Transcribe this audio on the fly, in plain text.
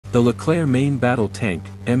The Leclerc Main Battle Tank,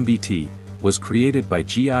 MBT, was created by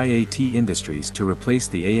GIAT Industries to replace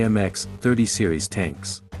the AMX 30 series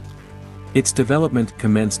tanks. Its development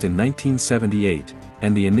commenced in 1978,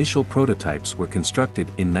 and the initial prototypes were constructed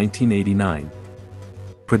in 1989.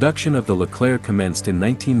 Production of the Leclerc commenced in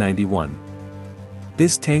 1991.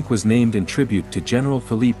 This tank was named in tribute to General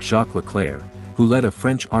Philippe Jacques Leclerc, who led a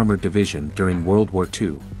French armored division during World War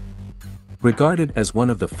II. Regarded as one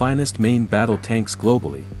of the finest main battle tanks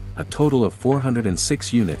globally, a total of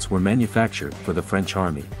 406 units were manufactured for the French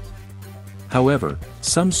army. However,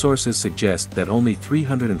 some sources suggest that only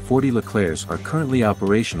 340 Leclercs are currently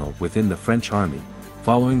operational within the French army,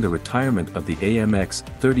 following the retirement of the AMX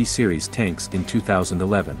 30 series tanks in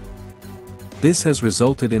 2011. This has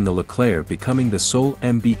resulted in the Leclerc becoming the sole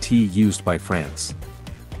MBT used by France.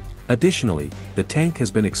 Additionally, the tank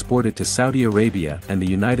has been exported to Saudi Arabia and the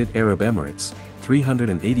United Arab Emirates,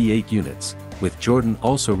 388 units, with Jordan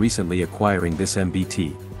also recently acquiring this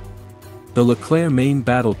MBT. The Leclerc Main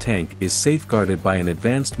Battle Tank is safeguarded by an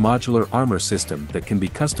advanced modular armor system that can be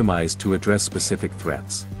customized to address specific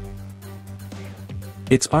threats.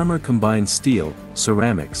 Its armor combines steel,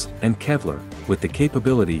 ceramics, and Kevlar, with the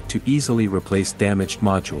capability to easily replace damaged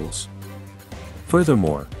modules.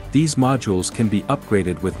 Furthermore, these modules can be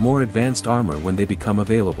upgraded with more advanced armor when they become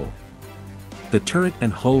available. The turret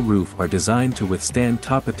and hull roof are designed to withstand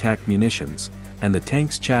top attack munitions, and the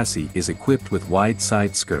tank's chassis is equipped with wide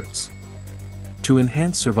side skirts. To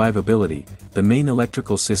enhance survivability, the main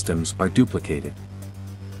electrical systems are duplicated.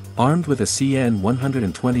 Armed with a CN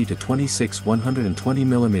 120-26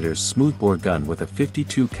 120mm smoothbore gun with a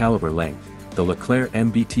 .52 caliber length, the Leclerc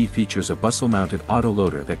MBT features a bustle-mounted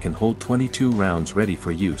autoloader that can hold 22 rounds ready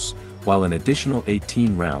for use, while an additional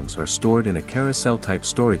 18 rounds are stored in a carousel-type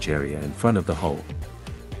storage area in front of the hull.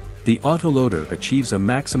 The autoloader achieves a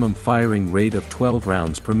maximum firing rate of 12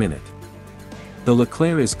 rounds per minute. The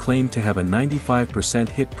Leclerc is claimed to have a 95%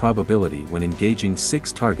 hit probability when engaging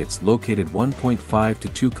 6 targets located 1.5 to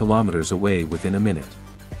 2 kilometers away within a minute.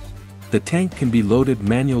 The tank can be loaded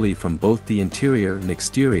manually from both the interior and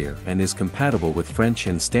exterior and is compatible with French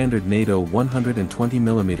and standard NATO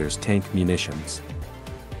 120mm tank munitions.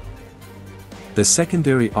 The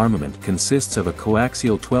secondary armament consists of a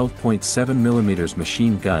coaxial 12.7mm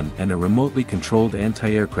machine gun and a remotely controlled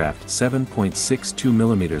anti-aircraft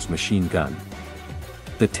 7.62mm machine gun.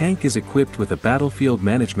 The tank is equipped with a battlefield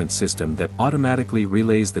management system that automatically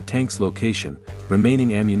relays the tank's location,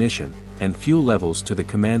 remaining ammunition, and fuel levels to the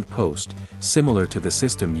command post, similar to the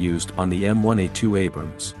system used on the M1A2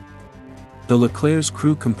 Abrams. The Leclerc's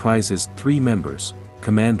crew comprises 3 members: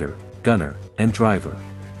 commander, gunner, and driver.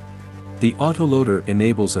 The autoloader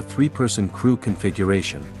enables a 3-person crew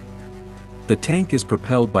configuration. The tank is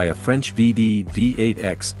propelled by a French VD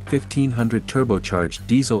V8X 1500 turbocharged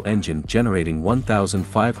diesel engine generating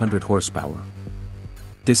 1,500 horsepower.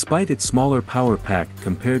 Despite its smaller power pack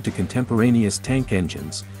compared to contemporaneous tank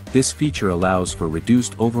engines, this feature allows for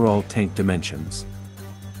reduced overall tank dimensions.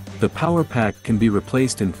 The power pack can be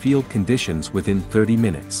replaced in field conditions within 30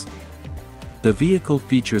 minutes. The vehicle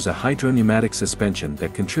features a hydropneumatic suspension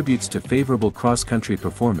that contributes to favorable cross-country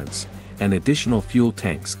performance, and additional fuel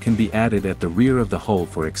tanks can be added at the rear of the hull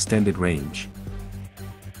for extended range.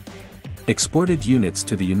 Exported units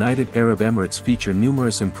to the United Arab Emirates feature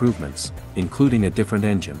numerous improvements, including a different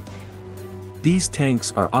engine. These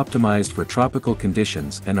tanks are optimized for tropical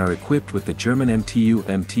conditions and are equipped with the German MTU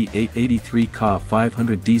MT883 Ka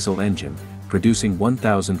 500 diesel engine, producing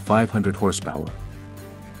 1,500 horsepower.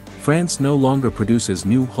 France no longer produces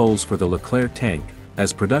new hulls for the Leclerc tank,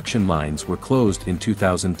 as production lines were closed in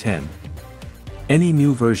 2010. Any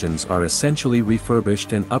new versions are essentially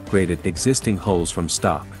refurbished and upgraded existing hulls from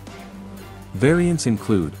stock. Variants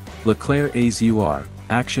include Leclerc Azur,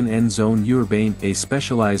 Action N Zone Urbain, a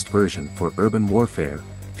specialized version for urban warfare,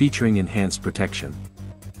 featuring enhanced protection.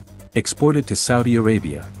 Exported to Saudi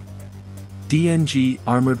Arabia. DNG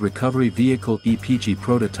Armored Recovery Vehicle EPG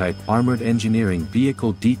Prototype Armored Engineering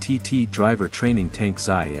Vehicle DTT Driver Training Tank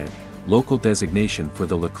GIAT, local designation for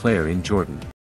the Leclerc in Jordan.